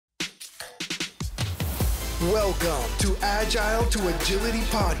Welcome to Agile to Agility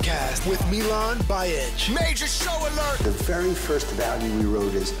podcast with Miljan, Bajic. Major show alert! The very first value we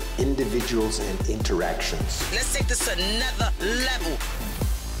wrote is individuals and interactions. Let's take this to another level.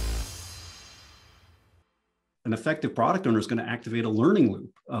 An effective product owner is going to activate a learning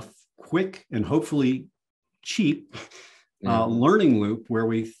loop, a quick and hopefully cheap learning loop where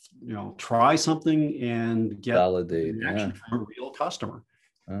we try something and get validate action from a real customer.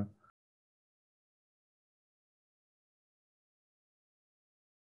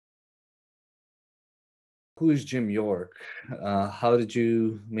 Who's Jim York? How did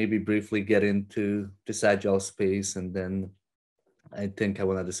you maybe briefly get into this agile space? And then I think I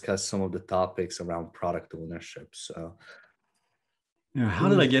want to discuss some of the topics around product ownership. So, how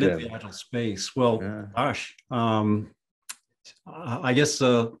did I get into the agile space? Well, gosh, I guess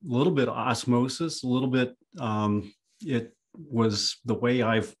a little bit osmosis, a little bit. It was the way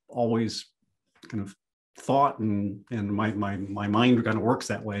I've always kind of thought, and my mind kind of works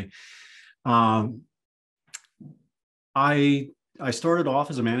that way. I started off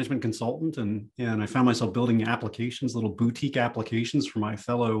as a management consultant, and I found myself building applications, little boutique applications for my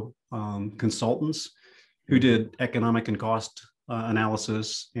fellow consultants who did economic and cost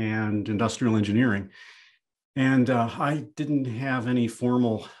analysis and industrial engineering. And I didn't have any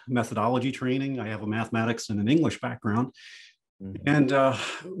formal methodology training. I have a mathematics and an English background. And,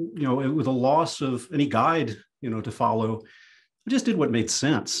 with a loss of any guide, to follow, I just did what made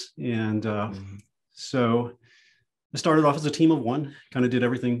sense. And so I started off as a team of one, kind of did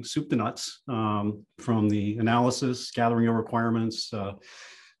everything soup to nuts, from the analysis, gathering of requirements,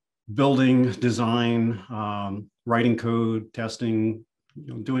 building, design, writing code, testing,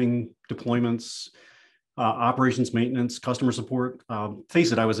 doing deployments, operations, maintenance, customer support.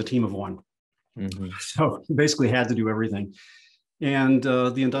 Face it, I was a team of one. So basically had to do everything. And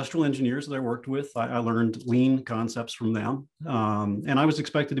the industrial engineers that I worked with, I learned lean concepts from them. And I was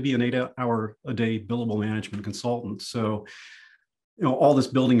expected to be an 8-hour-a-day billable management consultant. So, all this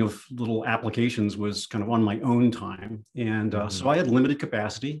building of little applications was kind of on my own time. And so I had limited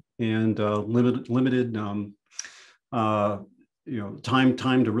capacity and limited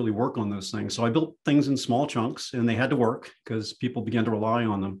time to really work on those things. So I built things in small chunks, and they had to work because people began to rely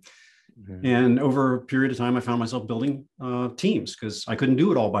on them. And over a period of time, I found myself building teams because I couldn't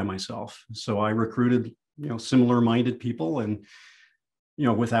do it all by myself. So I recruited, similar-minded people, and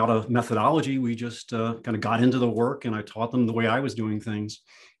without a methodology, we just kind of got into the work, and I taught them the way I was doing things.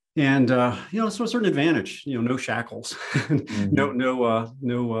 And so a certain advantage, no shackles,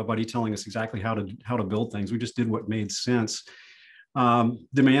 nobody telling us exactly how to build things. We just did what made sense.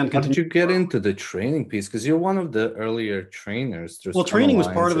 Demand. How did you get into the training piece? Because you're one of the earlier trainers. Well, training was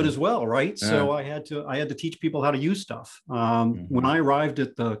part of it as well, right? Yeah. So I had to teach people how to use stuff. When I arrived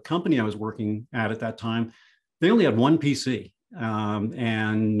at the company I was working at that time, they only had one PC,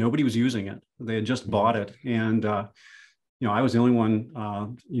 and nobody was using it. They had just bought it, and I was the only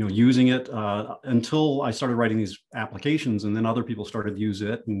one using it until I started writing these applications, and then other people started to use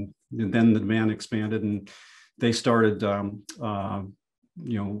it, and then the demand expanded, and they started,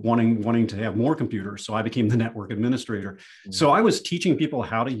 wanting to have more computers. So I became the network administrator. So I was teaching people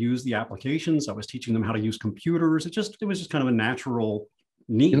how to use the applications. I was teaching them how to use computers. It was just kind of a natural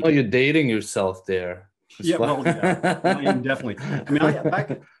need. You're dating yourself there. Definitely. I mean,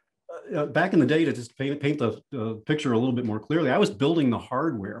 back in the day, to just paint the picture a little bit more clearly, I was building the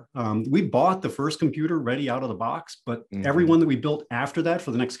hardware. We bought the first computer ready out of the box, but every one that we built after that for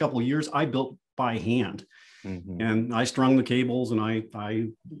the next couple of years, I built by hand. And I strung the cables, and I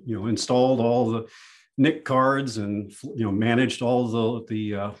installed all the NIC cards, and managed all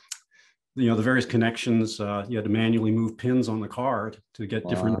the various connections. You had to manually move pins on the card to get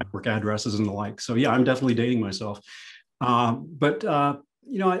different network addresses and the like. So yeah, I'm definitely dating myself. But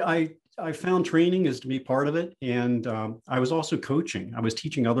I found training is to be part of it, and I was also coaching. I was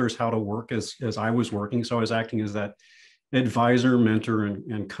teaching others how to work as I was working. So I was acting as that advisor, mentor,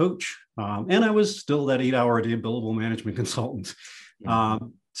 and coach. And I was still that 8-hour-a-day billable management consultant.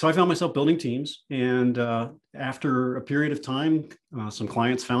 So I found myself building teams. And after a period of time, some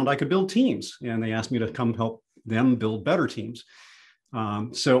clients found I could build teams, and they asked me to come help them build better teams.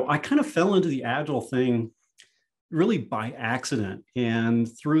 So I kind of fell into the Agile thing really by accident. And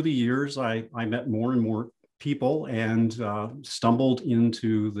through the years, I met more and more people, and stumbled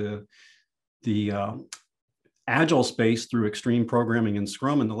into the Agile space through extreme programming and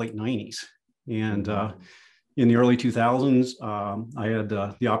Scrum in the late 90s. And in the early 2000s, I had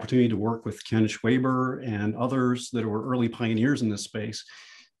the opportunity to work with Ken Schwaber and others that were early pioneers in this space.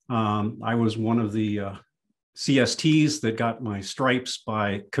 I was one of the CSTs that got my stripes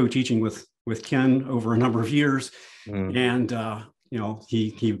by co-teaching with with Ken over a number of years. Mm. And,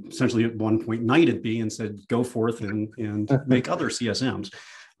 he essentially at one point knighted me and said, go forth and make other CSMs.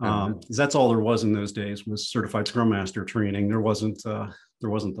 Because that's all there was in those days was certified Scrum Master training. There wasn't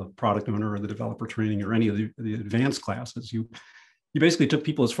the product owner or the developer training or any of the advanced classes. You basically took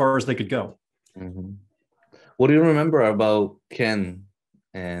people as far as they could go. Mm-hmm. What do you remember about Ken,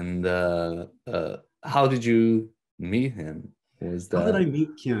 and how did you meet him? How did I meet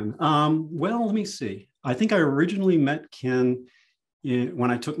Ken? Well, let me see. I think I originally met Ken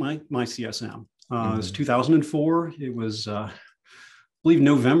when I took my CSM. It was 2004. It was, I believe,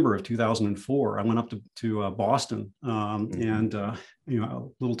 November of 2004. I went up to Boston, and a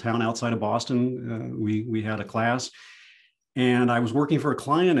little town outside of Boston. We had a class. And I was working for a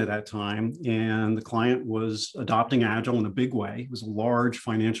client at that time, and the client was adopting Agile in a big way. It was a large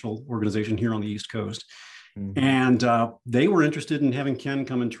financial organization here on the East Coast. And they were interested in having Ken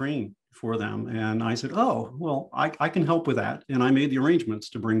come and train for them. And I said, oh, well, I can help with that. And I made the arrangements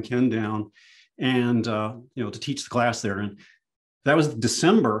to bring Ken down and, to teach the class there. And that was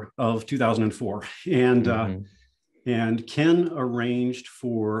December of 2004. And Ken arranged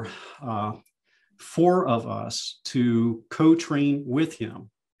for 4 of us to co-train with him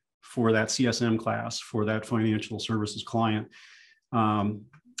for that CSM class for that financial services client.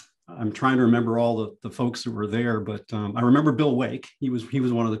 I'm trying to remember all the folks that were there, but I remember Bill Wake. He was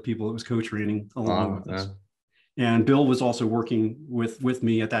one of the people that was co-training along with us. And Bill was also working with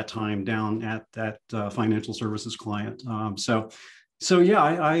me at that time down at that financial services client. So yeah,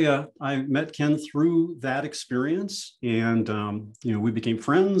 I met Ken through that experience, and we became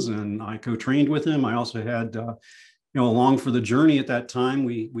friends, and I co-trained with him. I also had along for the journey at that time,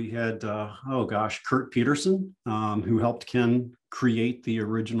 we had Kurt Peterson, who helped Ken create the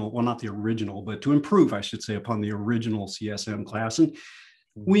original, well, not the original, but to improve, I should say, upon the original CSM class. And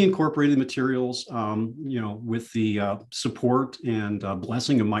we incorporated materials, with the support and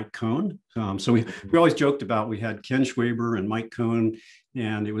blessing of Mike Cohn. So we always joked about, we had Ken Schwaber and Mike Cohn,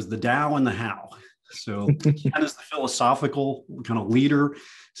 and it was the Tao and the how. So Ken is the philosophical kind of leader.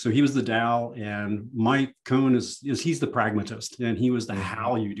 So he was the Tao, and Mike Cohn he's the pragmatist, and he was the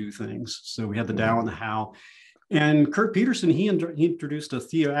how you do things. So we had the Tao and the how. And Kurt Peterson, he introduced a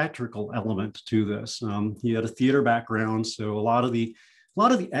theatrical element to this. He had a theater background, so a lot of the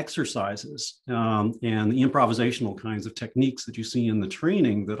exercises and the improvisational kinds of techniques that you see in the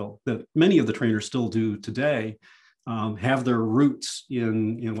training that many of the trainers still do today have their roots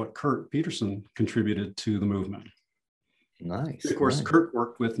in what Kurt Peterson contributed to the movement. Nice. Of course, nice. Kurt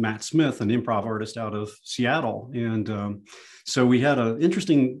worked with Matt Smith, an improv artist out of Seattle. And so we had an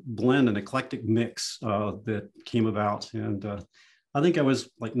interesting blend, an eclectic mix that came about. And I think I was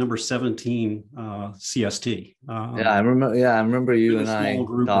like number 17 CST. I remember you and I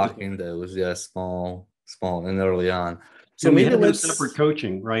talking. That was small and early on. So we had no separate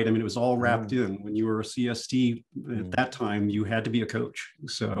coaching, right? I mean, it was all wrapped in. When you were a CST at that time, you had to be a coach.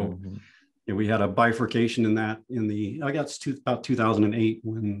 So we had a bifurcation in that. About 2008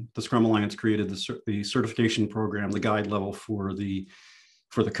 when the Scrum Alliance created the certification program, the guide level for the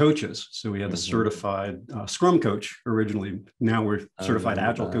coaches. So we had the certified Scrum coach originally. Now we're certified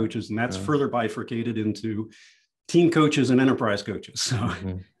Agile coaches, and that's further bifurcated into team coaches and enterprise coaches. So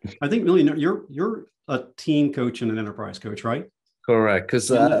I think, Miljan, you're a team coach and an enterprise coach, right? Correct.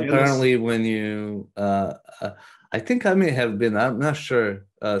 Because apparently when you, I think I may have been, I'm not sure,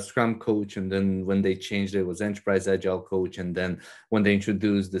 Scrum coach, and then when they changed it was Enterprise Agile coach, and then when they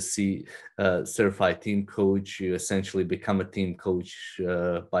introduced the certified team coach, you essentially become a team coach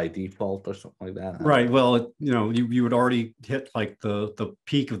by default or something like that. Right. Well, you would already hit like the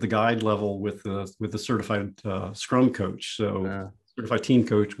peak of the guide level with the certified Scrum coach. So certified team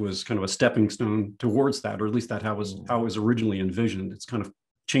coach was kind of a stepping stone towards that, or at least that how it was originally envisioned. It's kind of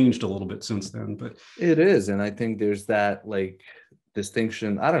changed a little bit since then, but it is. And I think there's that like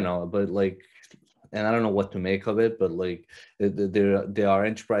distinction. I don't know, but like, and I don't know what to make of it, but like there are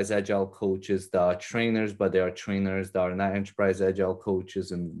enterprise agile coaches that are trainers, but there are trainers that are not enterprise agile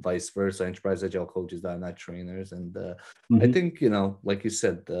coaches, and vice versa, enterprise agile coaches that are not trainers. And I think, like you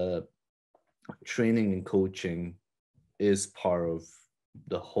said, the training and coaching is part of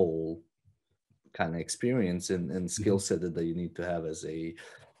the whole kind of experience and skill set that you need to have as a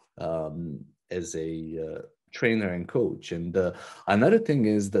trainer and coach. And another thing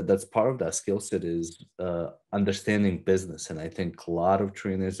is that's part of that skill set is understanding business. And I think a lot of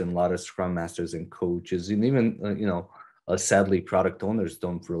trainers and a lot of Scrum Masters and coaches, and even sadly product owners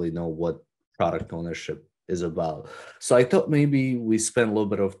don't really know what product ownership is about. So I thought maybe we spend a little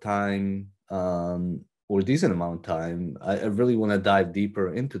bit of time for a decent amount of time, I really want to dive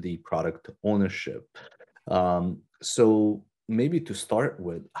deeper into the product ownership. So maybe to start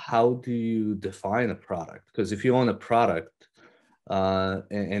with, how do you define a product? Because if you own a product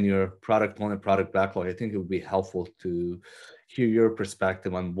and your product owner, product backlog, I think it would be helpful to hear your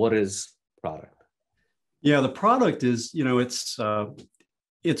perspective on what is product. Yeah, the product is,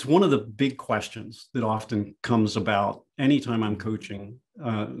 it's one of the big questions that often comes about anytime I'm coaching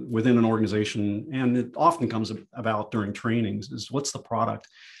within an organization, and it often comes about during trainings, is what's the product?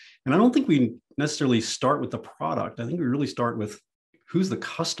 And I don't think we necessarily start with the product. I think we really start with who's the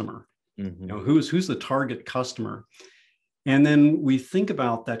customer, who's the target customer. And then we think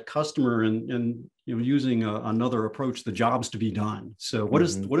about that customer and using another approach, the jobs to be done. So what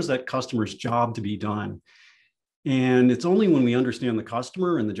is that customer's job to be done? And it's only when we understand the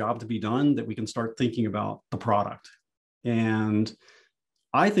customer and the job to be done that we can start thinking about the product. And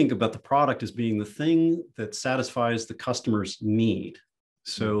I think about the product as being the thing that satisfies the customer's need.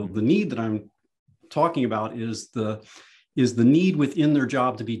 So the need that I'm talking about is the need within their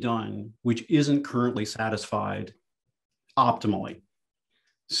job to be done, which isn't currently satisfied optimally.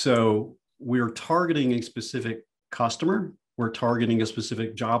 So we're targeting a specific customer. We're targeting a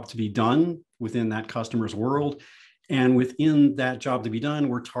specific job to be done within that customer's world. And within that job to be done,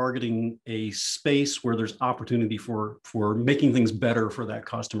 we're targeting a space where there's opportunity for making things better for that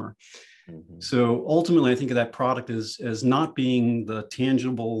customer. So ultimately, I think of that product as not being the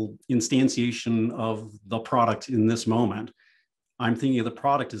tangible instantiation of the product in this moment. I'm thinking of the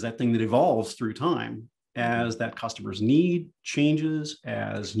product as that thing that evolves through time as that customer's need changes,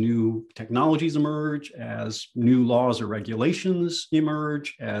 as new technologies emerge, as new laws or regulations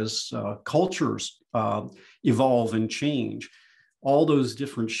emerge, as cultures evolve and change. All those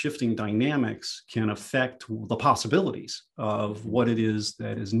different shifting dynamics can affect the possibilities of what it is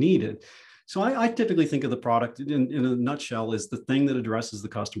that is needed. So I typically think of the product in a nutshell as the thing that addresses the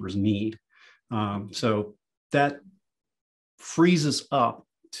customer's need. So that frees us up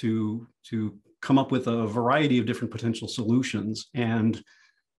to come up with a variety of different potential solutions and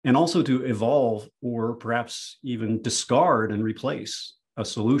also to evolve or perhaps even discard and replace a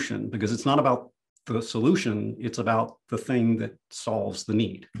solution, because it's not about the solution, it's about the thing that solves the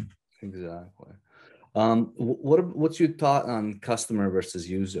need. Exactly. What's your thought on customer versus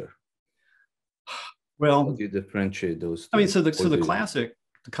user? Well, how do you differentiate those two? I mean, so the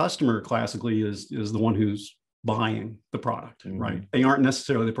customer classically is the one who's buying the product, right? They aren't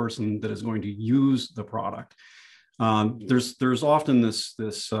necessarily the person that is going to use the product. There's often this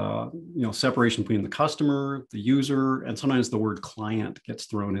separation between the customer, the user, and sometimes the word client gets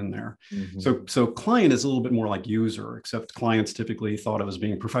thrown in there. So client is a little bit more like user, except clients typically thought of as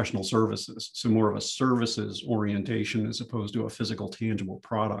being professional services. So more of a services orientation as opposed to a physical, tangible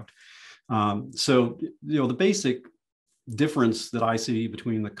product. So the basic difference that I see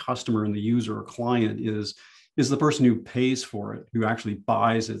between the customer and the user or client is the person who pays for it, who actually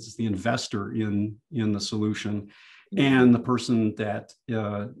buys it, is the investor in the solution, and the person that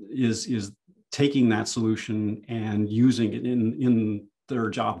is taking that solution and using it in their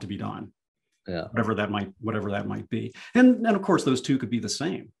job to be done. Yeah, whatever that might be, and of course those two could be the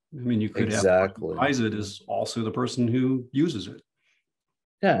same. I mean, you could have who buys it is also the person who uses it.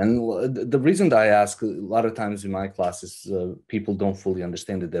 Yeah, and the reason that I ask, a lot of times in my classes, people don't fully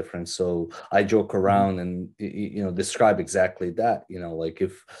understand the difference. So I joke around and describe exactly that. Like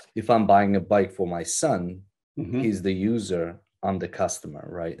if I'm buying a bike for my son, he's the user, I'm the customer,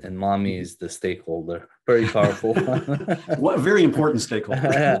 right? And mommy is the stakeholder. Very powerful. What a very important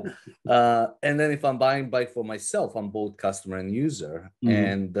stakeholder. And then if I'm buying a bike for myself, I'm both customer and user.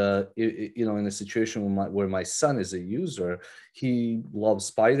 And in a situation where my son is a user, he loves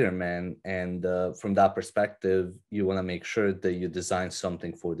Spider-Man, and from that perspective, you want to make sure that you design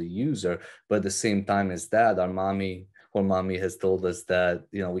something for the user. But at the same time as that, our mommy has told us that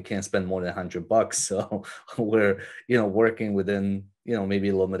we can't spend more than $100, so we're working within maybe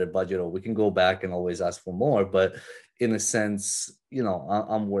a limited budget, or we can go back and always ask for more. But in a sense,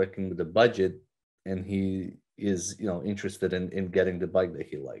 I'm working with the budget, and he is interested in getting the bike that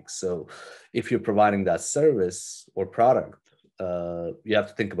he likes. So if you're providing that service or product, you have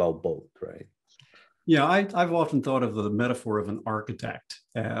to think about both, right? Yeah, I've often thought of the metaphor of an architect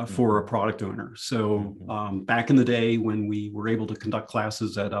for a product owner. So back in the day when we were able to conduct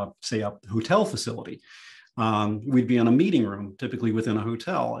classes at, say, a hotel facility, we'd be in a meeting room, typically within a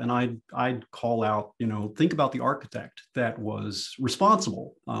hotel, and I'd call out, think about the architect that was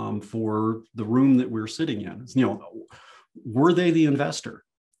responsible for the room that we're sitting in. Were they the investor?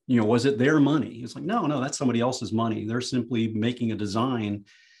 Was it their money? It's like, no, that's somebody else's money. They're simply making a design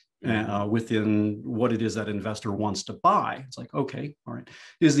within what it is that investor wants to buy. It's like, okay, all right.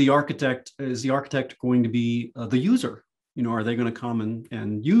 Is the architect going to be the user? Are they going to come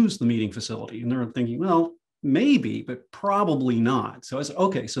and use the meeting facility? And they're thinking, well, maybe, but probably not. So I said,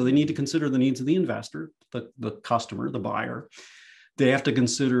 okay, so they need to consider the needs of the investor, the customer, the buyer. They have to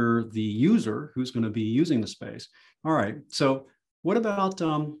consider the user who's going to be using the space. All right. So what about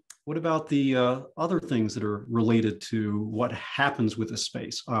the other things that are related to what happens with the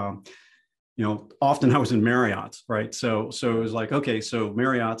space? Often I was in Marriott's, right? So it was like, okay, so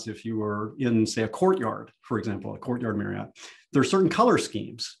Marriott's, if you were in, say, a courtyard, for example, a courtyard Marriott, there are certain color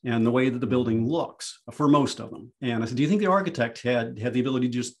schemes and the way that the building looks for most of them. And I said, do you think the architect had the ability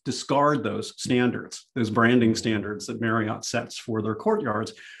to just discard those standards, those branding standards that Marriott sets for their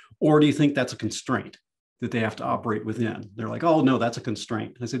courtyards? Or do you think that's a constraint that they have to operate within? They're like, oh, no, that's a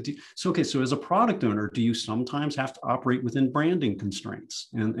constraint. I said, so as a product owner, do you sometimes have to operate within branding constraints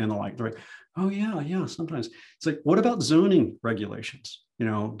and the like? They're like, oh, yeah, sometimes. It's like, what about zoning regulations?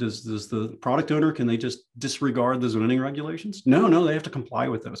 Does the product owner, can they just disregard the zoning regulations? No, they have to comply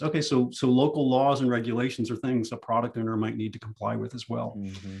with those. Okay, so local laws and regulations are things a product owner might need to comply with as well.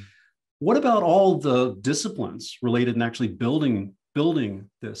 Mm-hmm. What about all the disciplines related in actually building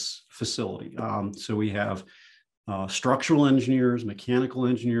this facility? So we have structural engineers, mechanical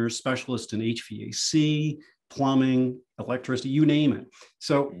engineers, specialists in HVAC, plumbing, electricity, you name it.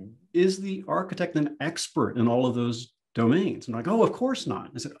 So is the architect an expert in all of those domains? I'm like, oh, of course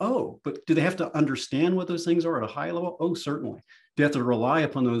not. I said, oh, but do they have to understand what those things are at a high level? Oh, certainly. They have to rely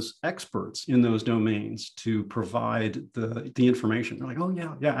upon those experts in those domains to provide the information. They're like, oh,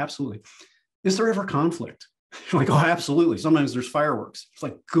 yeah, absolutely. Is there ever conflict? I'm like, oh, absolutely. Sometimes there's fireworks. It's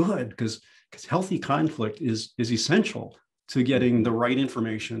like, good, because healthy conflict is essential to getting the right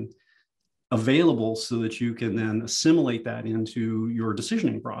information available so that you can then assimilate that into your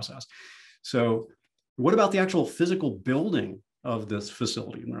decisioning process. So what about the actual physical building of this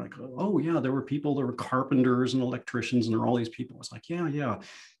facility? And they're like, oh, yeah, there were carpenters and electricians, and there are all these people. It's like, yeah.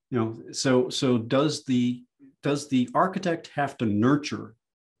 So does the architect have to nurture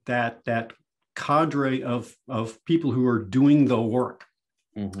that cadre of people who are doing the work,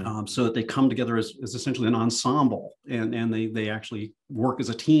 so that they come together as essentially an ensemble and they actually work as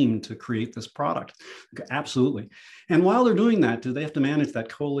a team to create this product? Okay, absolutely. And while they're doing that, do they have to manage that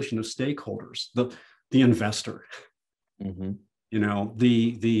coalition of stakeholders, the investor, the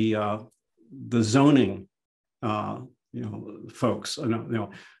zoning, folks,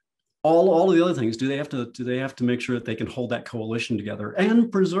 all of the other things? Do they have to make sure that they can hold that coalition together and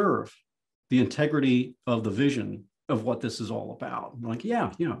preserve the integrity of the vision of what this is all about? I'm like,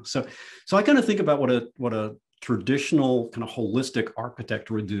 yeah. So I kind of think about what a traditional kind of holistic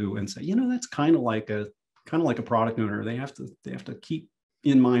architect would do and say, that's kind of like a product owner. They have to keep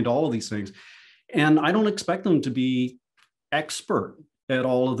in mind all of these things. And I don't expect them to be expert at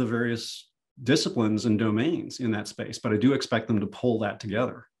all of the various disciplines and domains in that space, but I do expect them to pull that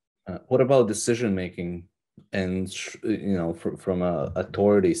together. What about decision making? And from a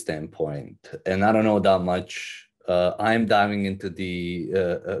authority standpoint, and I don't know that much. I'm diving into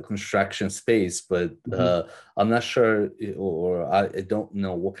the construction space, but I'm not sure, or I don't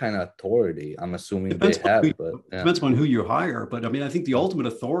know what kind of authority. I'm assuming they have. Depends on who you hire. But I mean, I think the ultimate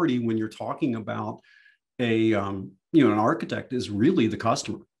authority when you're talking about an architect is really the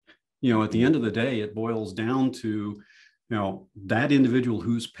customer. At the end of the day, it boils down to that individual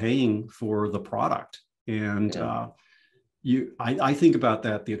who's paying for the product. And I think about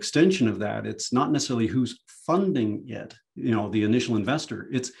that, the extension of that, it's not necessarily who's funding it, the initial investor.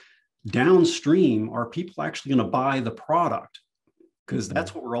 It's downstream, are people actually going to buy the product? Because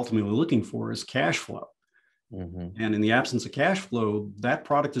that's what we're ultimately looking for, is cash flow. And in the absence of cash flow, that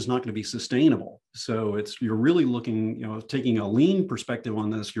product is not going to be sustainable. So you're really looking, taking a lean perspective on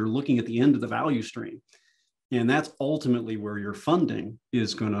this, you're looking at the end of the value stream. And that's ultimately where your funding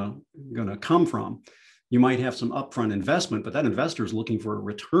is going to come from. You might have some upfront investment, but that investor is looking for a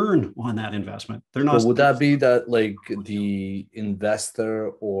return on that investment. They're not. But would that be that like the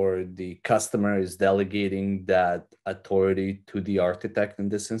investor or the customer is delegating that authority to the architect in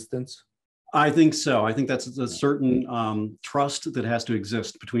this instance? I think so. I think that's a certain trust that has to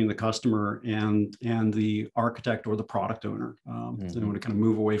exist between the customer and the architect or the product owner. I want to kind of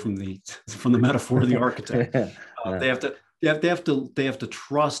move away from the metaphor of the architect. They have to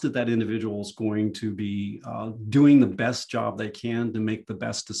trust that individual is going to be doing the best job they can to make the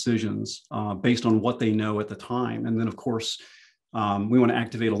best decisions based on what they know at the time. And then, of course, we want to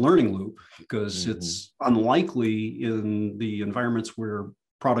activate a learning loop, because it's unlikely in the environments where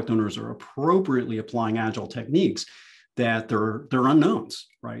product owners are appropriately applying Agile techniques that they're unknowns,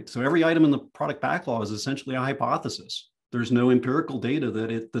 right? So every item in the product backlog is essentially a hypothesis. There's no empirical data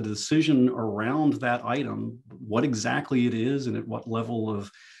that the decision around that item, what exactly it is and at what level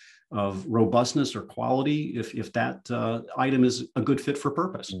of robustness or quality, if that item is a good fit for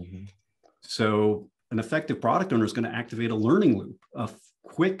purpose. Mm-hmm. So an effective product owner is going to activate a learning loop, a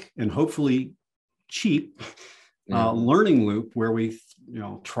quick and hopefully cheap learning loop where we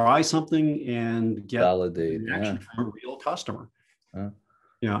try something and get validate reaction from a real customer.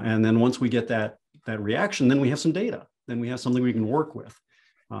 And then once we get that reaction, then we have some data. Then we have something we can work with.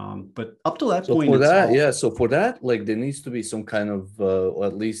 But up to that point, so for that, like there needs to be some kind of, or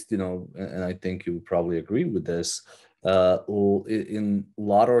at least, and I think you would probably agree with this, in a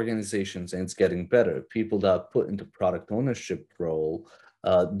lot of organizations, and it's getting better, people that are put into product ownership role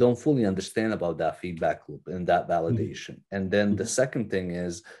don't fully understand about that feedback loop and that validation. Mm-hmm. And then the second thing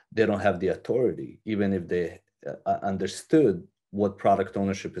is they don't have the authority, even if they understood what product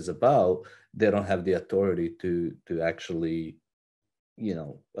ownership is about, they don't have the authority to actually,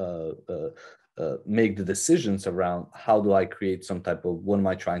 make the decisions around how do I create some type of, what am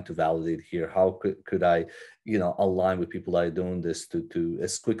I trying to validate here? How could I, align with people that are doing this to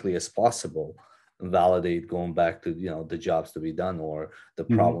as quickly as possible validate going back to, the jobs to be done or the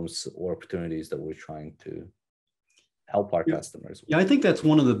problems or opportunities that we're trying to help our customers. Yeah, I think that's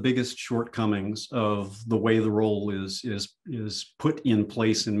one of the biggest shortcomings of the way the role is put in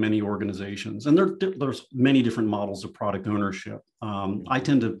place in many organizations. And there's many different models of product ownership. I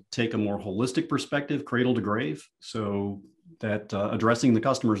tend to take a more holistic perspective, cradle to grave, so that addressing the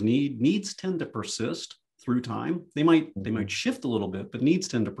customer's needs tend to persist through time. They might shift a little bit, but needs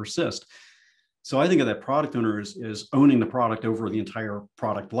tend to persist. So I think of that product owner is owning the product over the entire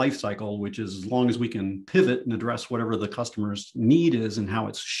product life cycle, which is as long as we can pivot and address whatever the customer's need is and how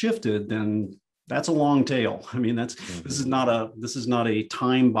it's shifted, then that's a long tail. I mean, this is not a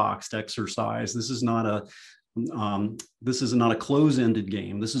time boxed exercise. This is not a close-ended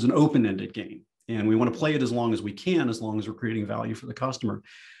game. This is an open-ended game. And we want to play it as long as we can, as long as we're creating value for the customer.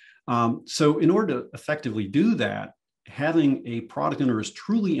 So in order to effectively do that, having a product owner is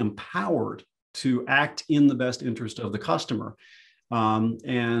truly empowered to act in the best interest of the customer,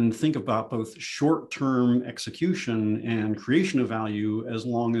 and think about both short-term execution and creation of value, as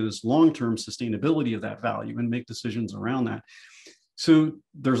long as long-term sustainability of that value, and make decisions around that. So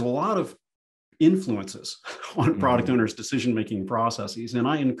there's a lot of influences on product owners' decision-making processes, and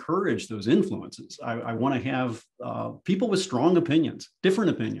I encourage those influences. I want to have people with strong opinions,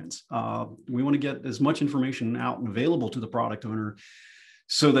 different opinions. We want to get as much information out and available to the product owner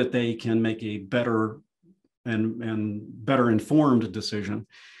so that they can make a better and better informed decision.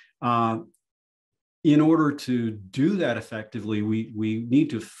 In order to do that effectively, we need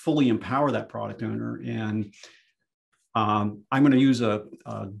to fully empower that product owner. And I'm going to use a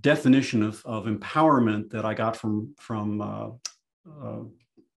definition of empowerment that I got from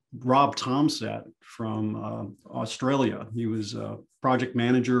Rob Tomsett from Australia. He was a project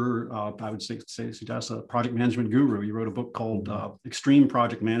manager. I would suggest a project management guru. He wrote a book called Extreme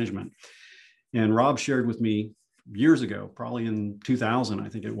Project Management. And Rob shared with me years ago, probably in 2000, I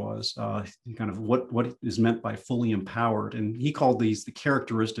think it was, kind of what is meant by fully empowered. And he called these the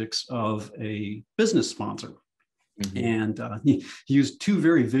characteristics of a business sponsor. And he used two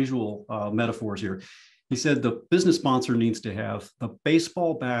very visual metaphors here. He said the business sponsor needs to have the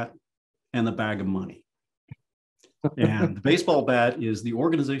baseball bat and the bag of money. And the baseball bat is the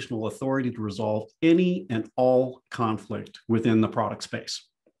organizational authority to resolve any and all conflict within the product space.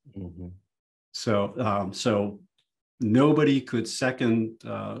 So nobody could second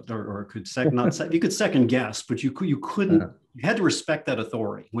you could second guess, but you couldn't. You had to respect that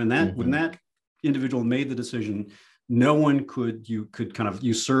authority. When that individual made the decision, no one could kind of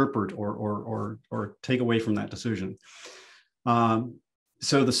usurp or take away from that decision.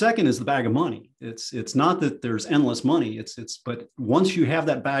 So the second is the bag of money. It's not that there's endless money. But once you have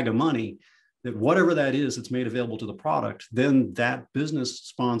that bag of money, that whatever that is, it's made available to the product, then that business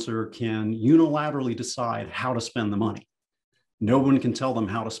sponsor can unilaterally decide how to spend the money. No one can tell them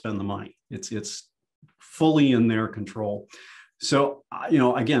how to spend the money. It's fully in their control. So,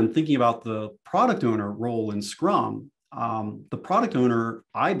 again, thinking about the product owner role in Scrum, the product owner,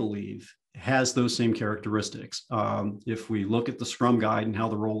 I believe, has those same characteristics. If we look at the Scrum guide and how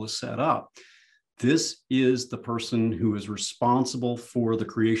the role is set up, this is the person who is responsible for the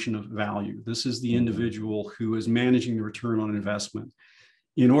creation of value. This is the individual who is managing the return on investment.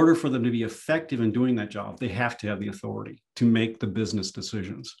 In order for them to be effective in doing that job, they have to have the authority to make the business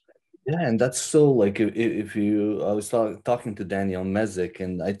decisions. Yeah, and that's so like if you, I was talking to Daniel Mezick,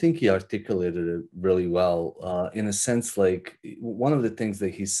 and I think he articulated it really well. In a sense, like one of the things that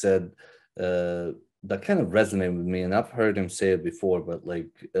he said that kind of resonated with me, and I've heard him say it before, but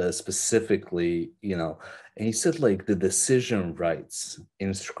like specifically, and he said like the decision rights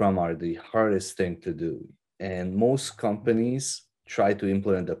in Scrum are the hardest thing to do, and most companies try to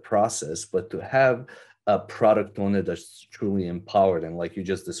implement the process, but to have a product owner that's truly empowered and like you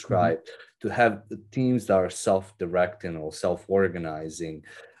just described, to have teams that are self-directing or self-organizing,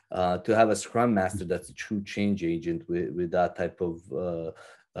 to have a scrum master that's a true change agent with that type of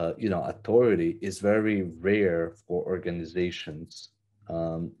authority is very rare for organizations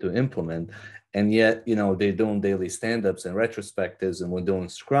to implement. And yet they're doing daily stand-ups and retrospectives, and we're doing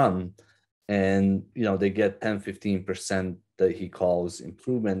scrum, and they get 10-15% that he calls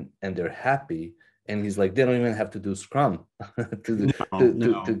improvement, and they're happy. And he's like, they don't even have to do scrum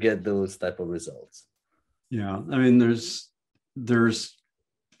to get those type of results. Yeah, I mean, there's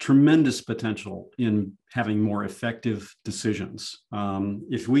tremendous potential in having more effective decisions.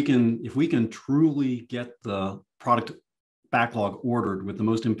 If we can truly get the product backlog ordered with the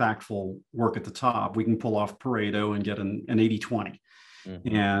most impactful work at the top, we can pull off Pareto and get an 80-20.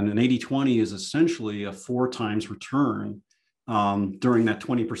 Mm-hmm. And an 80-20 is essentially a 4 times return during that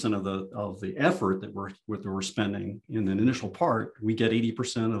 20% of the effort that we're spending in the initial part. We get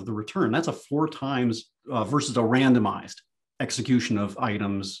 80% of the return. That's a 4 times versus a randomized execution of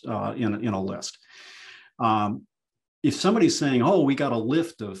items in a list. If somebody's saying, "Oh, we got a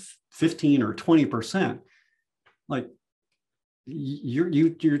lift of 15 or 20%," like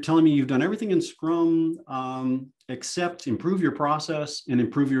you're telling me you've done everything in Scrum except improve your process and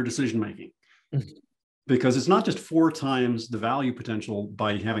improve your decision making. Because it's not just 4 times the value potential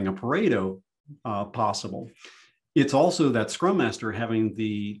by having a Pareto possible. It's also that Scrum Master having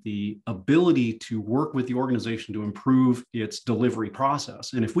the ability to work with the organization to improve its delivery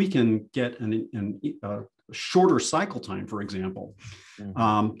process. And if we can get a shorter cycle time, for example,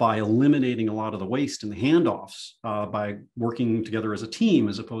 by eliminating a lot of the waste and the handoffs, by working together as a team,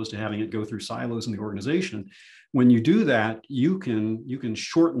 as opposed to having it go through silos in the organization, when you do that, you can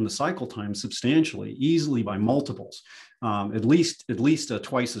shorten the cycle time substantially, easily by multiples, at least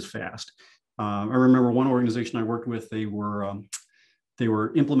twice as fast. I remember one organization I worked with, they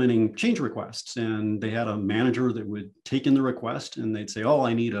were implementing change requests, and they had a manager that would take in the request, and they'd say, "Oh,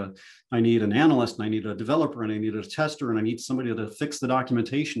 I need an analyst, and I need a developer, and I need a tester, and I need somebody to fix the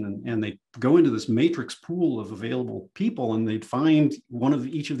documentation." And they'd go into this matrix pool of available people, and they'd find one of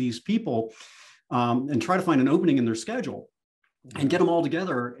each of these people and try to find an opening in their schedule and get them all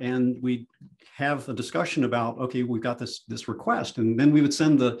together. And we'd have a discussion about, okay, we've got this request, and then we would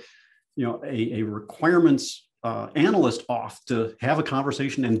send a requirements analyst off to have a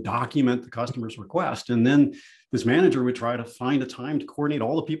conversation and document the customer's request. And then this manager would try to find a time to coordinate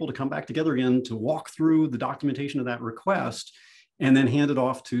all the people to come back together again to walk through the documentation of that request, and then hand it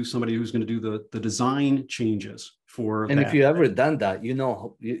off to somebody who's going to do the design changes for and that. If you ever done that, you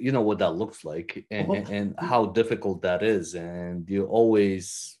know what that looks like, and how difficult that is, and you're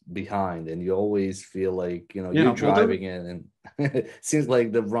always behind, and you always feel like you're driving it, and it seems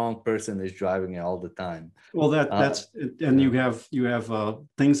like the wrong person is driving it all the time. Well, that's and you have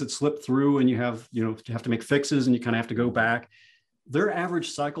things that slip through, and you have to make fixes, and you kind of have to go back. Their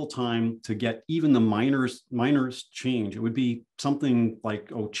average cycle time to get even the minors change, it would be something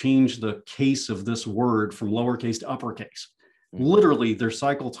like, change the case of this word from lowercase to uppercase. Mm-hmm. Literally, their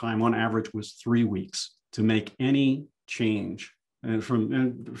cycle time on average was 3 weeks to make any change, and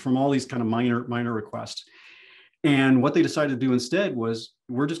from all these kind of minor requests. And what they decided to do instead was,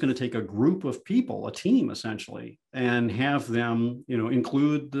 we're just going to take a group of people, a team essentially, and have them,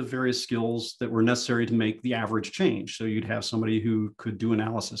 include the various skills that were necessary to make the average change. So you'd have somebody who could do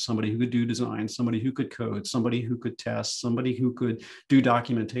analysis, somebody who could do design, somebody who could code, somebody who could test, somebody who could do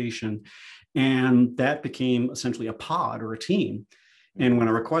documentation. And that became essentially a pod or a team. And when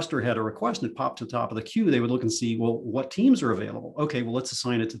a requester had a request and it popped to the top of the queue, they would look and see, well, what teams are available? Okay, well, let's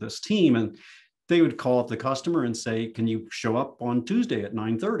assign it to this team. And they would call up the customer and say, "Can you show up on Tuesday at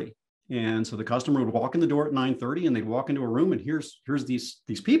 9:30?" And so the customer would walk in the door at 9:30, and they'd walk into a room, and here's these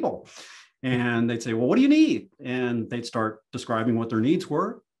people. And they'd say, "Well, what do you need?" And they'd start describing what their needs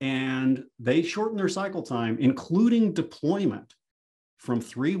were. And they shortened their cycle time, including deployment, from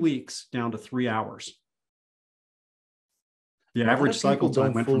 3 weeks down to 3 hours. The average cycle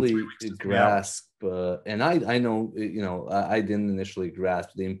time went from 3 weeks to 3 hours. And I know, I didn't initially grasp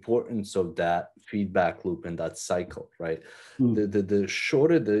the importance of that feedback loop and that cycle, right? The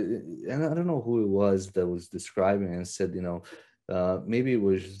shorter and I don't know who it was that was describing and said, Maybe it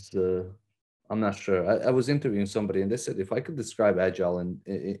was, I'm not sure. I was interviewing somebody and they said, if I could describe Agile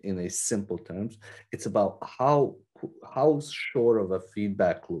in a simple terms, it's about how short of a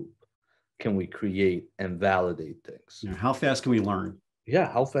feedback loop can we create and validate things. How fast can we learn?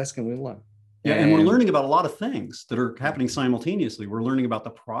 Yeah, how fast can we learn? Yeah, and we're learning about a lot of things that are happening simultaneously. We're learning about the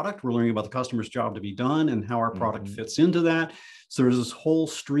product, we're learning about the customer's job to be done and how our product fits into that. So there's this whole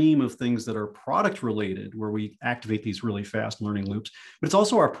stream of things that are product related where we activate these really fast learning loops, but it's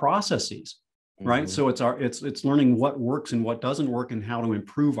also our processes, right? So it's learning what works and what doesn't work and how to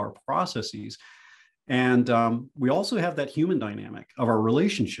improve our processes. And we also have that human dynamic of our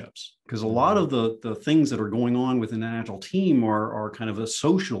relationships, because a lot of the things that are going on within an Agile team are kind of a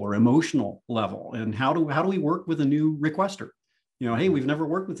social or emotional level. And how do we work with a new requester? Hey, we've never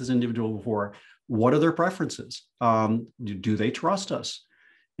worked with this individual before. What are their preferences? Do they trust us?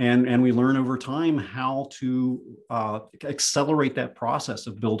 And we learn over time how to accelerate that process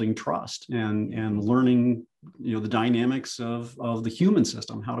of building trust and learning, the dynamics of the human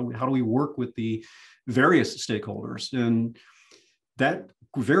system. How do we work with the various stakeholders? And that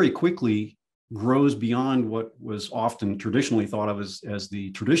very quickly grows beyond what was often traditionally thought of as the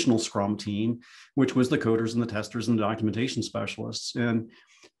traditional Scrum team, which was the coders and the testers and the documentation specialists. And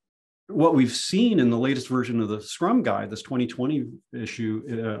what we've seen in the latest version of the Scrum Guide, this 2020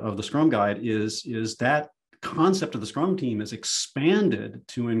 issue of the Scrum Guide, is that concept of the Scrum team is expanded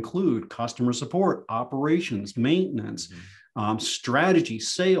to include customer support, operations, maintenance, strategy,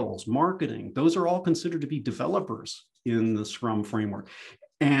 sales, marketing. Those are all considered to be developers in the Scrum framework.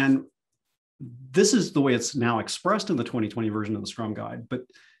 And this is the way it's now expressed in the 2020 version of the Scrum Guide. But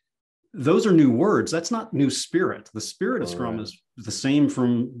those are new words. That's not new spirit. The spirit of Scrum is the same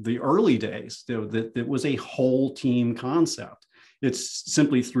from the early days. That it was a whole team concept. It's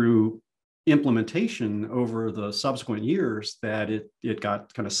simply through implementation over the subsequent years that it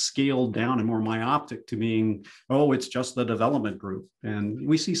got kind of scaled down and more myopic to being, it's just the development group. And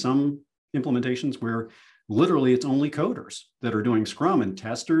we see some implementations where literally it's only coders that are doing Scrum, and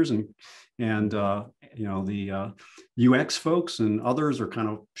testers and the UX folks and others are kind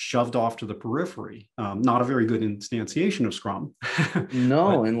of shoved off to the periphery. Not a very good instantiation of Scrum.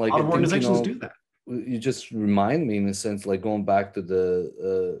 No, and like a lot of organizations do that. You just remind me in a sense, like going back to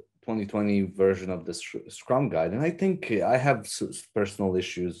the 2020 version of the Scrum Guide, and I think I have personal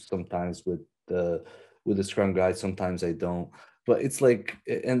issues sometimes with the Scrum Guide. Sometimes I don't. But it's like,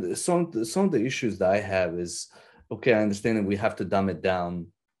 and some of the issues that I have is, okay, I understand that we have to dumb it down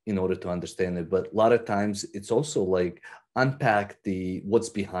in order to understand it. But a lot of times it's also like unpack what's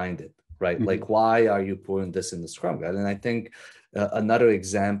behind it, right? Mm-hmm. Like, why are you putting this in the Scrum Guide? And I think another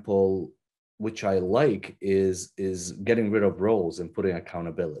example, which I like, is getting rid of roles and putting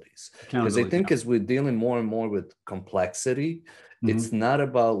accountabilities. Because I think as we're dealing more and more with complexity, it's not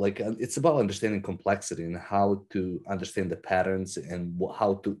about it's about understanding complexity and how to understand the patterns and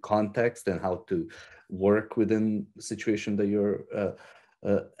how to context and how to work within the situation that you're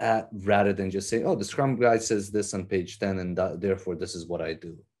at, rather than just saying, the Scrum Guide says this on page 10 and therefore this is what I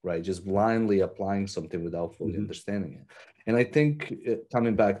do, right? Just blindly applying something without fully understanding it. And I think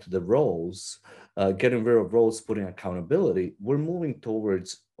coming back to the roles, getting rid of roles, putting accountability, we're moving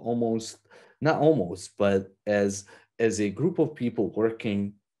towards but as a group of people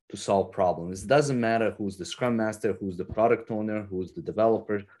working to solve problems. It doesn't matter who's the Scrum Master, who's the product owner, who's the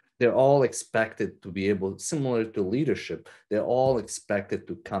developer. They're all expected to be able, similar to leadership, they're all expected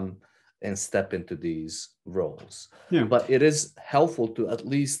to come and step into these roles. Yeah. But it is helpful to at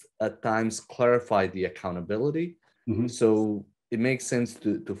least at times clarify the accountability. So it makes sense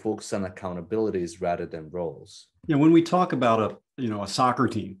to focus on accountabilities rather than roles. Yeah, when we talk about a soccer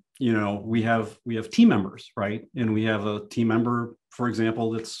team, we have team members, right? And we have a team member, for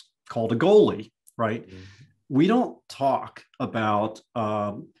example, that's called a goalie, right? We don't talk about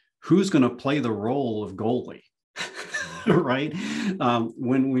who's going to play the role of goalie, right?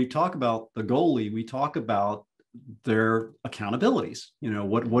 When we talk about the goalie, we talk about their accountabilities.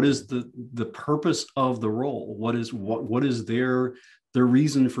 What is the purpose of the role? What is their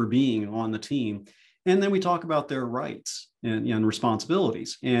reason for being on the team? And then we talk about their rights and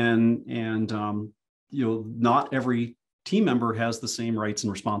responsibilities. And not every team member has the same rights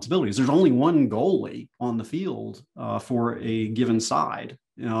and responsibilities. There's only one goalie on the field for a given side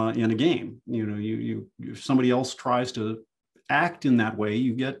in a game. If somebody else tries to act in that way,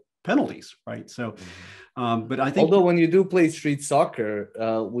 you get penalties, right? So, but I think, although when you do play street soccer,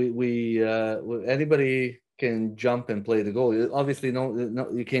 anybody can jump and play the goal. Obviously, no,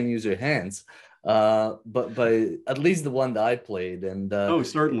 you can't use your hands. But at least the one that I played, and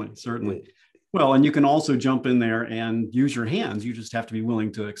certainly. Well, and you can also jump in there and use your hands. You just have to be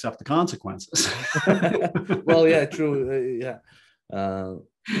willing to accept the consequences. Well, yeah, true. Yeah.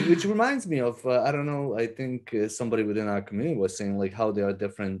 Which reminds me of, I don't know, I think somebody within our community was saying like how there are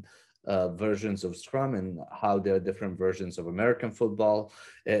different versions of Scrum and how there are different versions of American football.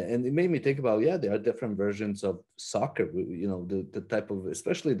 And it made me think about, yeah, there are different versions of soccer. You know, the type of,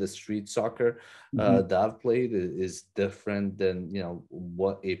 especially the street soccer that I've played is different than, you know,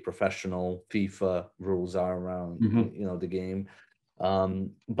 what a professional FIFA rules are around, you know, the game.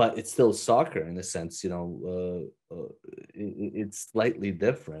 But it's still soccer in a sense, you know, it's slightly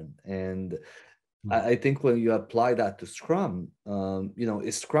different. And I think when you apply that to Scrum, you know,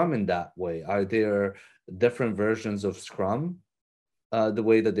 is Scrum in that way? Are there different versions of Scrum the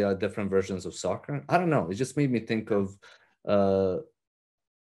way that there are different versions of soccer? I don't know. It just made me think of that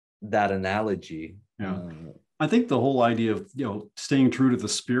analogy. Yeah. I think the whole idea of, you know, staying true to the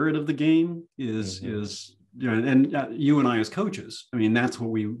spirit of the game is you know, and you and I as coaches, I mean, that's what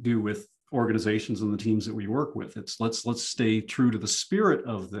we do with organizations and the teams that we work with. It's let's stay true to the spirit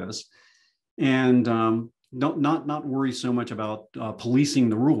of this, and not worry so much about policing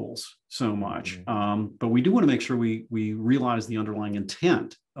the ruls so much. But we do want to make sure we realize the underlying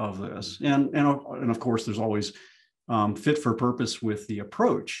intent of this, and of course, there's always fit for purpose with the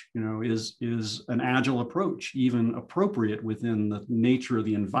approach. You know, is an agile approach even appropriate within the nature of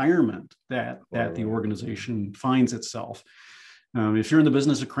the environment that the organization finds itself? If you're in the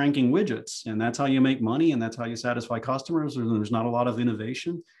business of cranking widgets and that's how you make money and that's how you satisfy customers, or there's not a lot of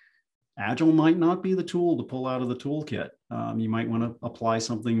innovation, Agile might not be the tool to pull out of the toolkit. You might want to apply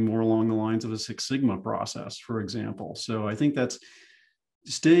something more along the lines of a Six Sigma process, for example. So I think that's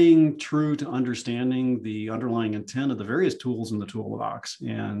staying true to understanding the underlying intent of the various tools in the toolbox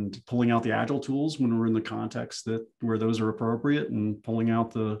and pulling out the Agile tools when we're in the context where those are appropriate, and pulling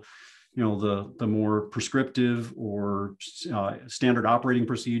out the more prescriptive or standard operating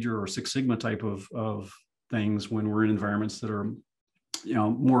procedure or Six Sigma type of things when we're in environments that are, you know,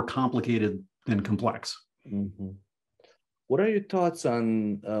 more complicated than complex. What are your thoughts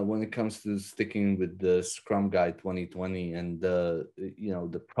on when it comes to sticking with the Scrum Guide 2020 and you know,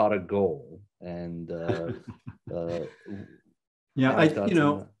 the product goal and yeah, you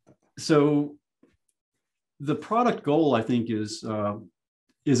know, so the product goal I think is an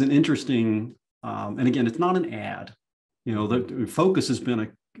interesting, and again, it's not an ad. You know, the focus has been a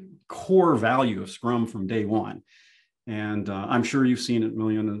core value of Scrum from day one. And I'm sure you've seen it,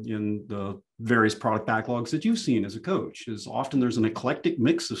 Miljan, in the various product backlogs that you've seen as a coach. Is often there's an eclectic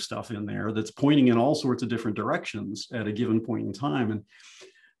mix of stuff in there that's pointing in all sorts of different directions at a given point in time. And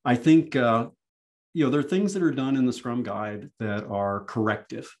I think, you know, there are things that are done in the Scrum Guide that are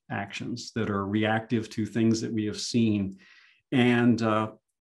corrective actions, that are reactive to things that we have seen. And,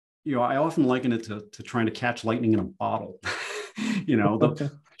 you know, I often liken it to trying to catch lightning in a bottle. You know,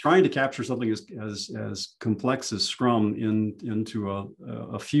 trying to capture something as complex as Scrum into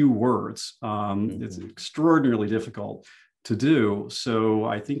a few words. It's extraordinarily difficult to do. So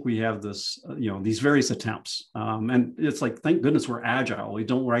I think we have this, you know, these various attempts. And it's like, thank goodness we're agile. We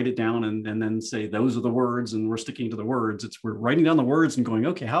don't write it down and then say, those are the words and we're sticking to the words. We're writing down the words and going,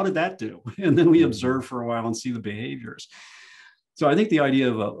 okay, how did that do? And then we observe for a while and see the behaviors. So I think the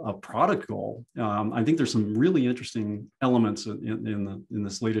idea of a product goal, I think there's some really interesting elements in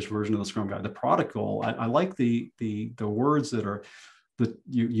this latest version of the Scrum Guide. The product goal, I like the words that are that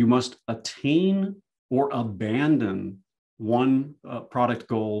you must attain or abandon one product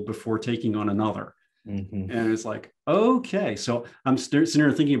goal before taking on another. And it's like, okay, so I'm sitting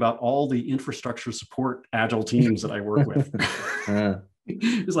here thinking about all the infrastructure support Agile teams that I work with.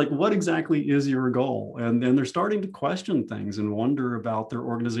 It's like, what exactly is your goal? And then they're starting to question things and wonder about their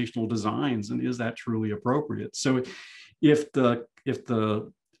organizational designs, and is that truly appropriate? So if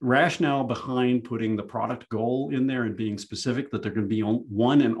the rationale behind putting the product goal in there and being specific that there can be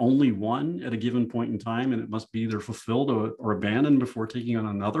one and only one at a given point in time, and it must be either fulfilled or abandoned before taking on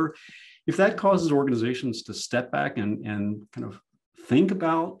another, if that causes organizations to step back and kind of think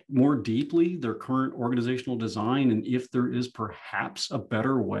about more deeply their current organizational design, and if there is perhaps a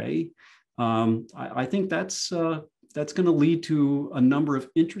better way, I think that's going to lead to a number of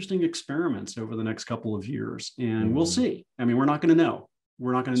interesting experiments over the next couple of years, and we'll see. I mean, we're not going to know.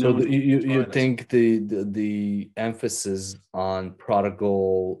 We're not going to know. So you think the emphasis on product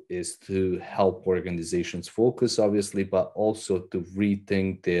goal is to help organizations focus, obviously, but also to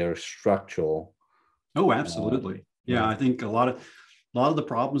rethink their structural. Oh, absolutely. Yeah, I think a lot of the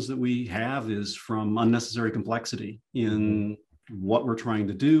problems that we have is from unnecessary complexity in what we're trying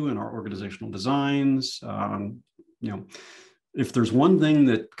to do in our organizational designs. You know, if there's one thing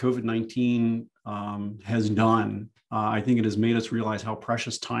that COVID-19 has done, I think it has made us realize how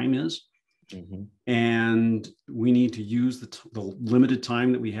precious time is. Mm-hmm. And we need to use the limited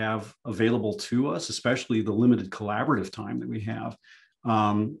time that we have available to us, especially the limited collaborative time that we have,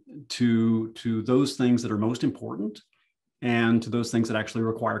 to those things that are most important and to those things that actually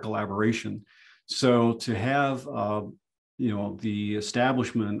require collaboration. So to have the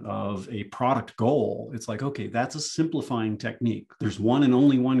establishment of a product goal, it's like, okay, that's a simplifying technique. There's one and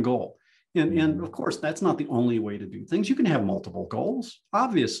only one goal. And of course, that's not the only way to do things. You can have multiple goals,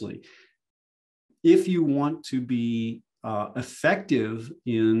 obviously. If you want to be effective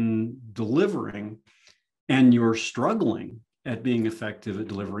in delivering and you're struggling at being effective at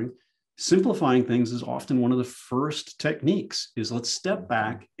delivering, simplifying things is often one of the first techniques. Is let's step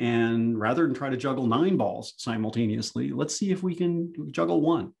back and rather than try to juggle 9 balls simultaneously, let's see if we can juggle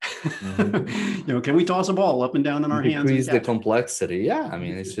one. Mm-hmm. Can we toss a ball up and down in our hands? Decrease the complexity. Yeah, I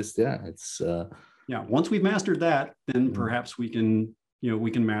mean, it's just Once we've mastered that, then perhaps we can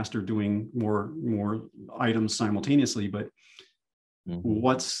master doing more items simultaneously. But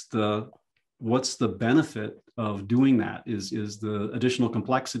what's the benefit of doing that? Is the additional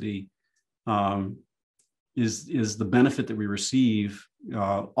complexity is the benefit that we receive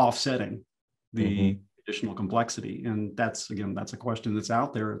offsetting the additional complexity? And that's a question that's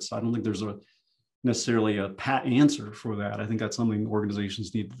out there. I don't think there's necessarily a pat answer for that. I think that's something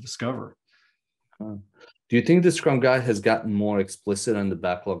organizations need to discover. Do you think the Scrum Guide has gotten more explicit on the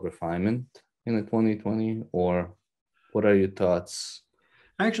backlog refinement in the 2020, or what are your thoughts?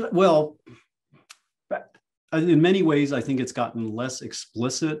 Actually, well, in many ways, I think it's gotten less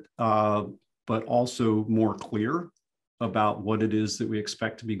explicit, but also more clear about what it is that we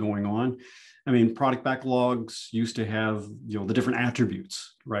expect to be going on. I mean, product backlogs used to have, the different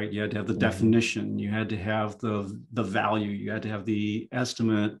attributes, right? You had to have the definition, you had to have the value, you had to have the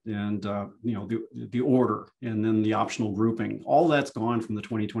estimate, and the order, and then the optional grouping. All that's gone from the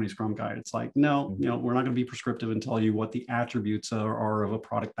 2020 Scrum Guide. It's like, no, we're not going to be prescriptive and tell you what the attributes are of a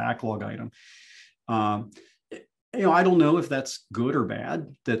product backlog item. I don't know if that's good or bad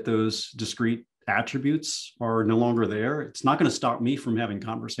that those discrete attributes are no longer there. It's not going to stop me from having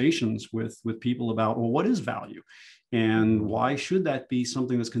conversations with people about, well, what is value? And why should that be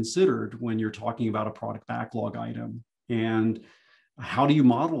something that's considered when you're talking about a product backlog item? And how do you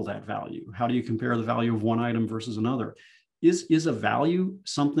model that value? How do you compare the value of one item versus another? Is a value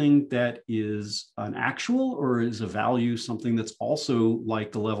something that is an actual, or is a value something that's also,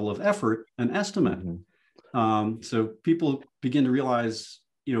 like the level of effort, an estimate? So people begin to realize,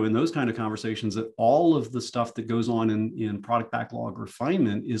 in those kind of conversations, that all of the stuff that goes on in product backlog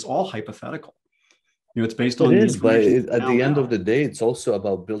refinement is all hypothetical. It's based on. It is, but at the end of the day, it's also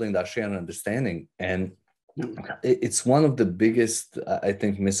about building that shared understanding. And it's one of the biggest, I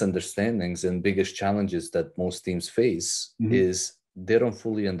think, misunderstandings and biggest challenges that most teams face is they don't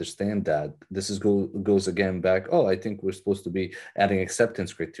fully understand that. This goes again back, I think we're supposed to be adding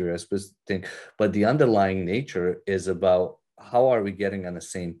acceptance criteria, but the underlying nature is about how are we getting on the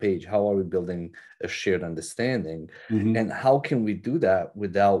same page? How are we building a shared understanding? And how can we do that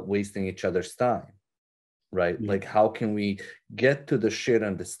without wasting each other's time? Right? Like, how can we get to the shared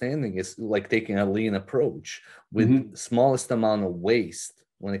understanding? It's like taking a lean approach with smallest amount of waste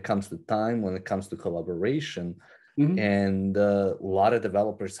when it comes to time, when it comes to collaboration. And a lot of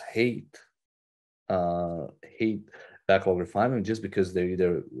developers hate backlog refinement just because they're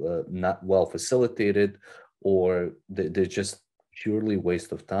either not well facilitated, or they're just purely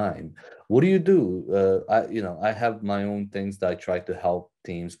waste of time. What do you do? I have my own things that I try to help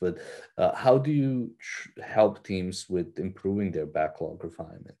teams, but how do you help teams with improving their backlog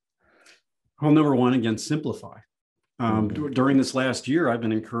refinement? Well, number one, again, simplify. During this last year, I've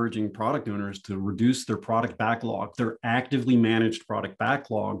been encouraging product owners to reduce their product backlog, their actively managed product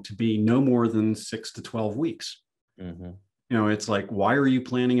backlog, to be no more than 6 to 12 weeks. It's like, why are you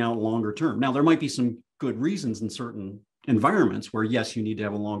planning out longer term? Now, there might be some good reasons in certain environments where, yes, you need to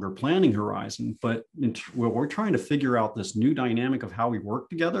have a longer planning horizon, but we're trying to figure out this new dynamic of how we work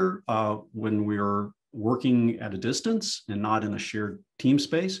together when we're working at a distance and not in a shared team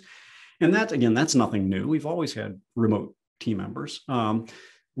space. And that's nothing new. We've always had remote team members.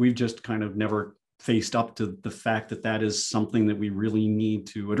 We've just kind of never faced up to the fact that is something that we really need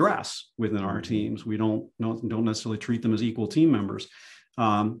to address within our teams. We don't necessarily treat them as equal team members.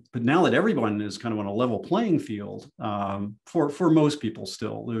 But now that everyone is kind of on a level playing field, for most people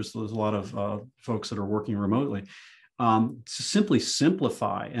still, there's a lot of folks that are working remotely, to simply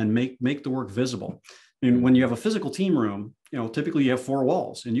simplify and make the work visible. And when you have a physical team room, typically you have four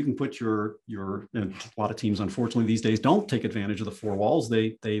walls, and you can put and a lot of teams, unfortunately, these days don't take advantage of the four walls.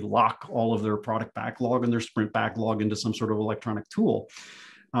 They lock all of their product backlog and their sprint backlog into some sort of electronic tool.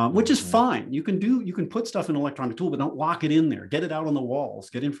 Which is fine. You can put stuff in an electronic tool, but don't lock it in there. Get it out on the walls,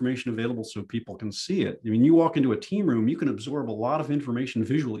 get information available so people can see it. I mean, you walk into a team room, you can absorb a lot of information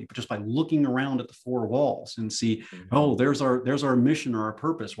visually, but just by looking around at the four walls and see, oh, there's our mission or our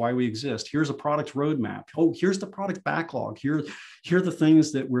purpose, why we exist. Here's a product roadmap. Oh, here's the product backlog. Here are the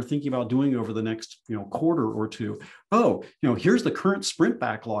things that we're thinking about doing over the next, quarter or two. Oh, here's the current sprint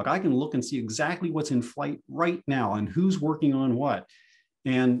backlog. I can look and see exactly what's in flight right now and who's working on what.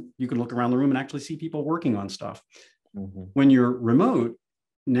 And you can look around the room and actually see people working on stuff. When you're remote,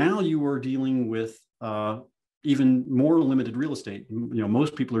 now you are dealing with even more limited real estate.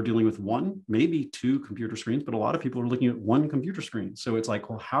 Most people are dealing with one, maybe two computer screens, but a lot of people are looking at one computer screen. So it's like,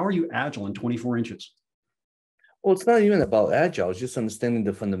 well, how are you agile in 24 inches? Well, it's not even about agile. It's just understanding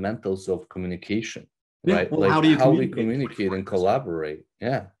the fundamentals of communication, right? Well, how we communicate and collaborate.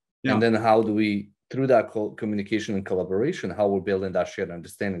 Yeah. And then how do we, through that communication and collaboration, how we're building that shared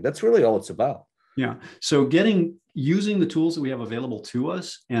understanding. That's really all it's about. Yeah. So using the tools that we have available to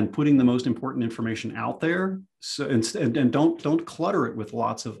us and putting the most important information out there. So and don't clutter it with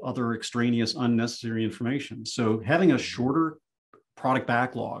lots of other extraneous, unnecessary information. So having a shorter product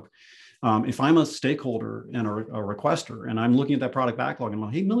backlog. If I'm a stakeholder and a requester, and I'm looking at that product backlog, and I'm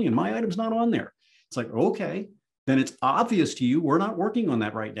like, hey, Miljan, my item's not on there. It's like, okay, then it's obvious to you we're not working on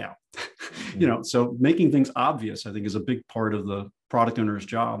that right now. So making things obvious, I think, is a big part of the product owner's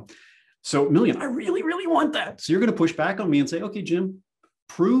job. So Miljan, I really, really want that. So you're going to push back on me and say, okay, Jim,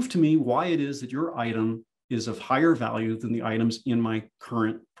 prove to me why it is that your item is of higher value than the items in my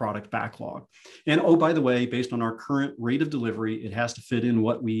current product backlog. And oh, by the way, based on our current rate of delivery, it has to fit in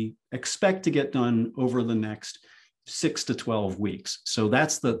what we expect to get done over the next 6 to 12 weeks. So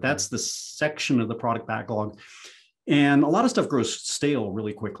that's the section of the product backlog. And a lot of stuff grows stale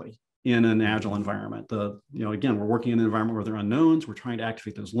really quickly in an agile environment. Again, we're working in an environment where there are unknowns. We're trying to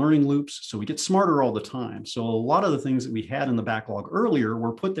activate those learning loops. So we get smarter all the time. So a lot of the things that we had in the backlog earlier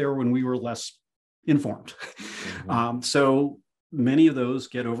were put there when we were less informed. So many of those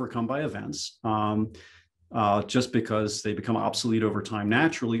get overcome by events just because they become obsolete over time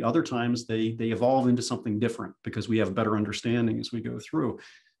naturally. Other times they evolve into something different because we have a better understanding as we go through.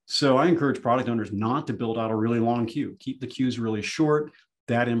 So I encourage product owners not to build out a really long queue. Keep the queues really short.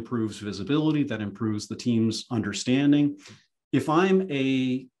 That improves visibility. That improves the team's understanding. If I'm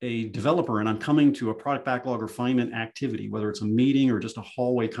a developer and I'm coming to a product backlog refinement activity, whether it's a meeting or just a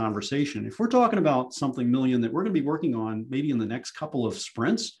hallway conversation, if we're talking about something, Miljan, that we're going to be working on maybe in the next couple of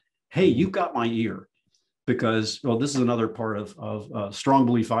sprints, hey, you've got my ear. Because, this is another part of a strong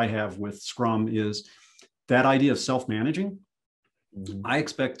belief I have with Scrum is that idea of self-managing. I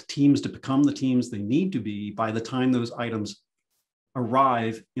expect teams to become the teams they need to be by the time those items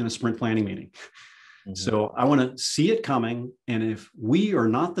arrive in a sprint planning meeting. So I want to see it coming. And if we are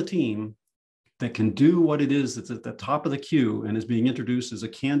not the team that can do what it is that's at the top of the queue and is being introduced as a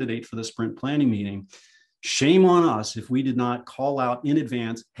candidate for the sprint planning meeting, shame on us if we did not call out in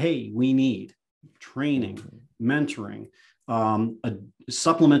advance, hey, we need training, mentoring, a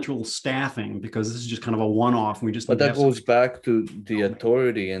supplemental staffing, because this is just kind of a one-off. But that goes back to the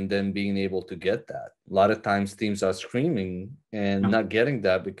authority and then being able to get that. A lot of times teams are screaming and not getting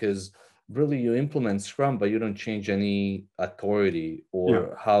that because really you implement Scrum, but you don't change any authority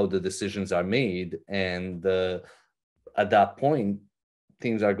or how the decisions are made. And at that point,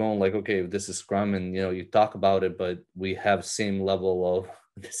 teams are going like, okay, this is Scrum, and you talk about it, but we have same level of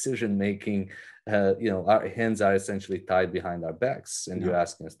decision making. Our hands are essentially tied behind our backs, and you're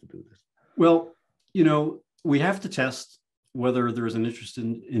asking us to do this. Well, we have to test whether there's an interest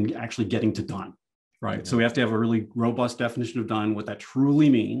in actually getting to done, right? So we have to have a really robust definition of done, what that truly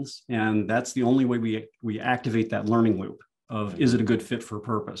means, and that's the only way we activate that learning loop of is it a good fit for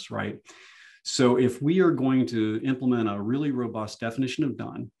purpose, right? So if we are going to implement a really robust definition of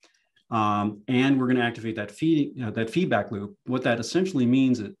done, and we're going to activate that feedback loop, what that essentially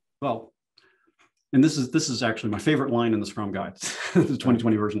means is, and this is actually my favorite line in the Scrum Guide, the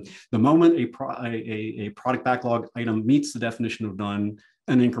 2020 version. The moment a product backlog item meets the definition of done,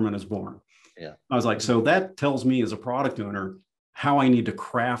 an increment is born. Yeah. I was like, so that tells me as a product owner how I need to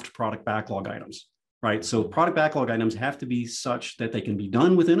craft product backlog items, right? So product backlog items have to be such that they can be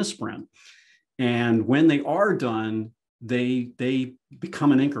done within a sprint. And when they are done, they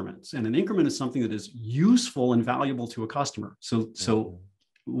become an increment. And an increment is something that is useful and valuable to a customer. So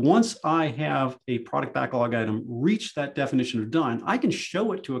once I have a product backlog item reach that definition of done, I can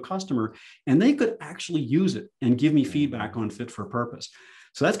show it to a customer and they could actually use it and give me feedback on fit for purpose.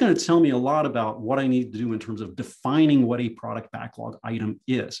 So that's going to tell me a lot about what I need to do in terms of defining what a product backlog item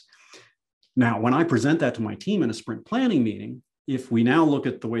is. Now, when I present that to my team in a sprint planning meeting, if we now look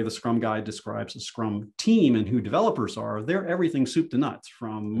at the way the Scrum guide describes a Scrum team and who developers are, they're everything soup to nuts,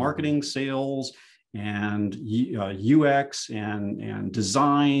 from marketing, sales, and UX and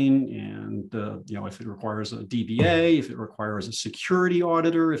design, and if it requires a DBA, if it requires a security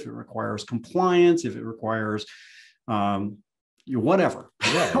auditor, if it requires compliance, if it requires whatever,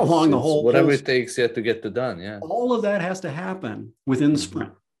 along the whole, whatever it takes to get it done. Yeah, all of that has to happen within the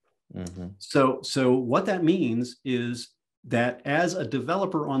sprint. So what that means is that as a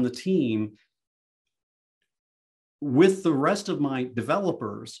developer on the team, with the rest of my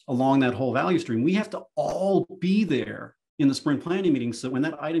developers along that whole value stream, we have to all be there in the sprint planning meeting. So when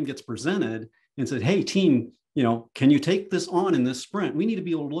that item gets presented and said, hey, team, can you take this on in this sprint? We need to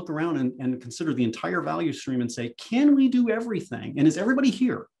be able to look around and consider the entire value stream and say, can we do everything? And is everybody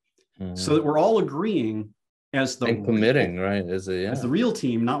here? So that we're all agreeing as the committing, right? As the real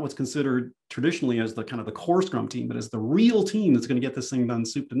team, not what's considered traditionally as the kind of the core Scrum team, but as the real team that's going to get this thing done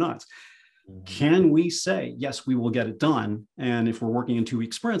soup to nuts. Can we say, yes, we will get it done? And if we're working in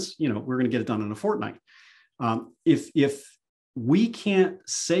 2-week sprints, we're going to get it done in a fortnight. If we can't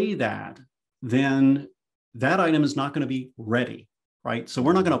say that, then that item is not going to be ready, right? So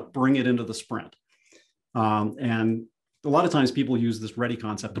we're not going to bring it into the sprint. And a lot of times people use this ready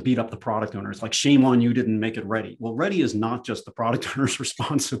concept to beat up the product owner. It's like, shame on you, didn't make it ready. Well, ready is not just the product owner's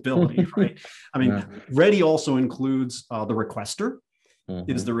responsibility, right? I mean, ready also includes the requester.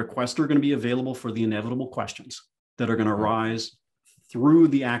 Is the requester going to be available for the inevitable questions that are going to arise through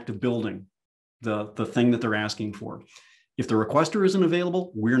the act of building the thing that they're asking for? If the requester isn't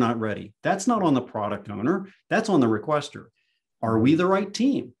available, we're not ready. That's not on the product owner. That's on the requester. Are we the right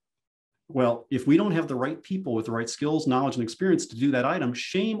team? Well, if we don't have the right people with the right skills, knowledge, and experience to do that item,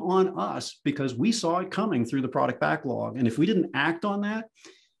 shame on us, because we saw it coming through the product backlog. And if we didn't act on that,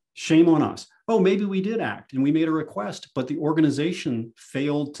 shame on us. Oh, maybe we did act and we made a request, but the organization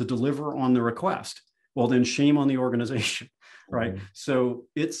failed to deliver on the request. Well, then shame on the organization, right? So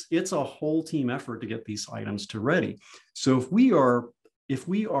it's a whole team effort to get these items to ready. So if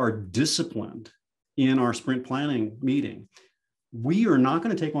we are disciplined in our sprint planning meeting, we are not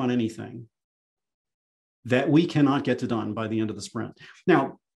going to take on anything that we cannot get to done by the end of the sprint.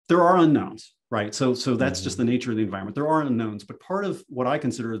 Now, there are unknowns, right? So that's just the nature of the environment. There are unknowns, but part of what I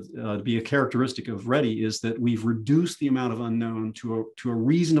consider to be a characteristic of Ready is that we've reduced the amount of unknown to a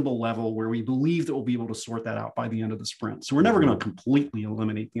reasonable level where we believe that we'll be able to sort that out by the end of the sprint. So we're never going to completely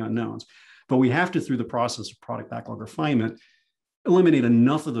eliminate the unknowns, but we have to, through the process of product backlog refinement, eliminate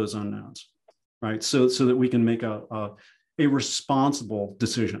enough of those unknowns, right? So that we can make a responsible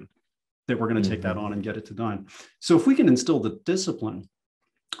decision that we're going to take that on and get it to done. So if we can instill the discipline,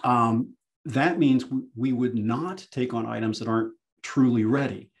 that means we would not take on items that aren't truly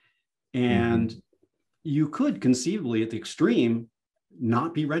ready. And you could conceivably, at the extreme,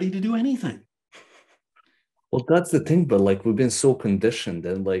 not be ready to do anything. Well, that's the thing, but like we've been so conditioned,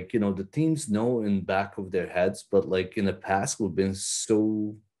 and like, the teams know in back of their heads, but like in the past, we've been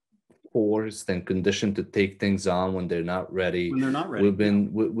so forced and conditioned to take things on when they're not ready. When they're not ready.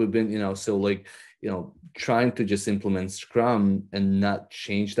 We've been, so like, trying to just implement Scrum and not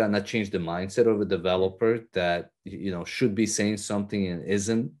change the mindset of a developer that, should be saying something and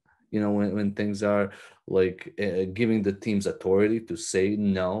isn't, when things are like giving the teams authority to say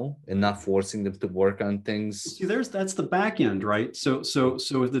no and not forcing them to work on things. See, that's the back end, right? So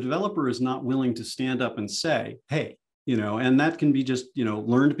if the developer is not willing to stand up and say, hey, and that can be just,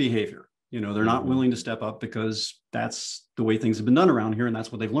 learned behavior. They're not willing to step up because that's the way things have been done around here and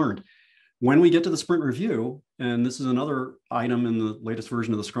that's what they've learned. When we get to the sprint review, and this is another item in the latest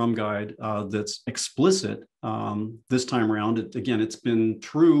version of the Scrum guide that's explicit this time around. It's been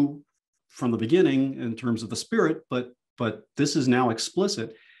true from the beginning in terms of the spirit, but this is now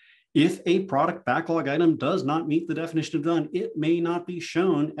explicit. If a product backlog item does not meet the definition of done, it may not be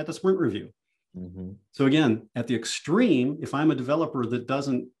shown at the sprint review. So again, at the extreme, if I'm a developer that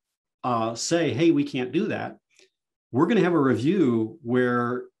doesn't say, hey, we can't do that, we're going to have a review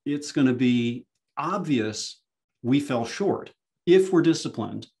where it's going to be obvious we fell short if we're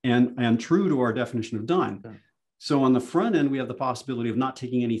disciplined and true to our definition of done. Okay. So on the front end, we have the possibility of not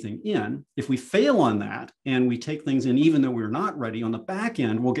taking anything in. If we fail on that and we take things in, even though we're not ready, on the back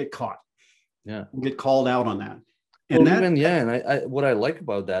end, we'll get caught. Yeah. We'll get called out on that. And well, even yeah, and I what I like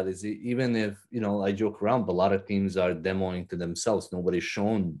about that is even if I joke around, but a lot of teams are demoing to themselves. Nobody's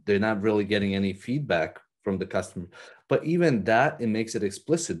shown. They're not really getting any feedback from the customer. But even that, it makes it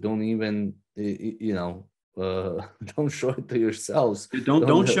explicit. Don't even don't show it to yourselves.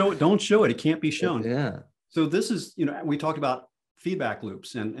 don't show it. Don't show it. It can't be shown. Yeah. So this is, we talked about feedback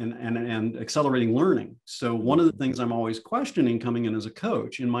loops and accelerating learning. So one of the things I'm always questioning coming in as a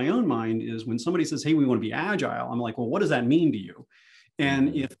coach in my own mind is when somebody says, hey, we want to be agile, I'm like, well, what does that mean to you?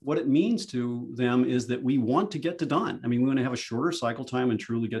 And if what it means to them is that we want to get to done. I mean, we want to have a shorter cycle time and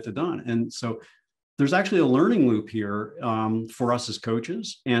truly get to done. And so there's actually a learning loop here for us as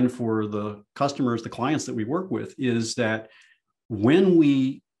coaches and for the customers, the clients that we work with, is that when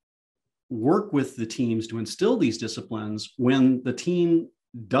we work with the teams to instill these disciplines, when the team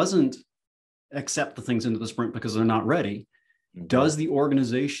doesn't accept the things into the sprint because they're not ready, does the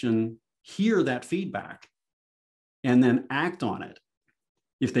organization hear that feedback and then act on it?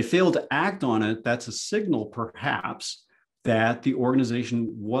 If they fail to act on it, that's a signal perhaps that the organization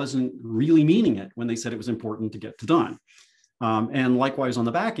wasn't really meaning it when they said it was important to get to done. And likewise on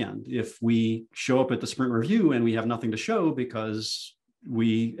the back end, if we show up at the sprint review and we have nothing to show because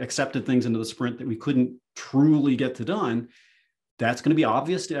we accepted things into the sprint that we couldn't truly get to done, that's going to be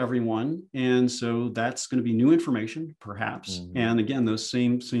obvious to everyone. And so that's going to be new information, perhaps. And again, those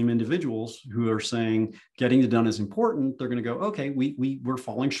same individuals who are saying getting it done is important, they're going to go, okay, we're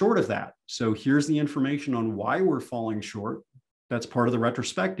falling short of that. So here's the information on why we're falling short. That's part of the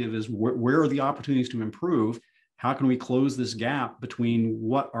retrospective, is where are the opportunities to improve? How can we close this gap between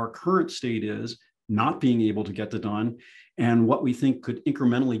what our current state is, not being able to get to done, and what we think could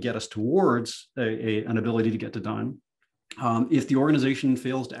incrementally get us towards an ability to get to done. If the organization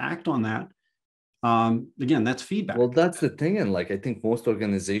fails to act on that, again, that's feedback. Well, that's the thing. And I think most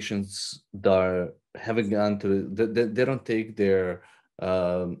organizations that haven't gone to, they don't take their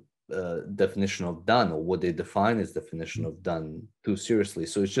definition of done, or what they define as definition of done, too seriously.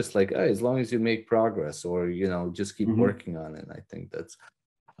 So it's just like, hey, as long as you make progress, or, just keep working on it. I think that's,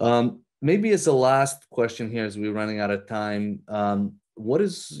 maybe as a last question here, as we're running out of time, what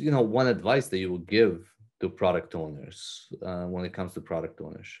is, one advice that you would give to product owners when it comes to product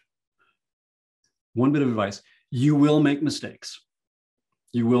ownership? One bit of advice: you will make mistakes.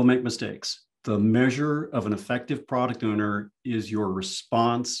 You will make mistakes. The measure of an effective product owner is your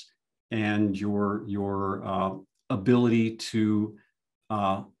response and your ability to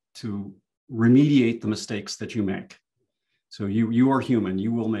remediate the mistakes that you make. So you are human.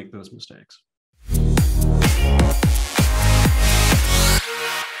 You will make those mistakes.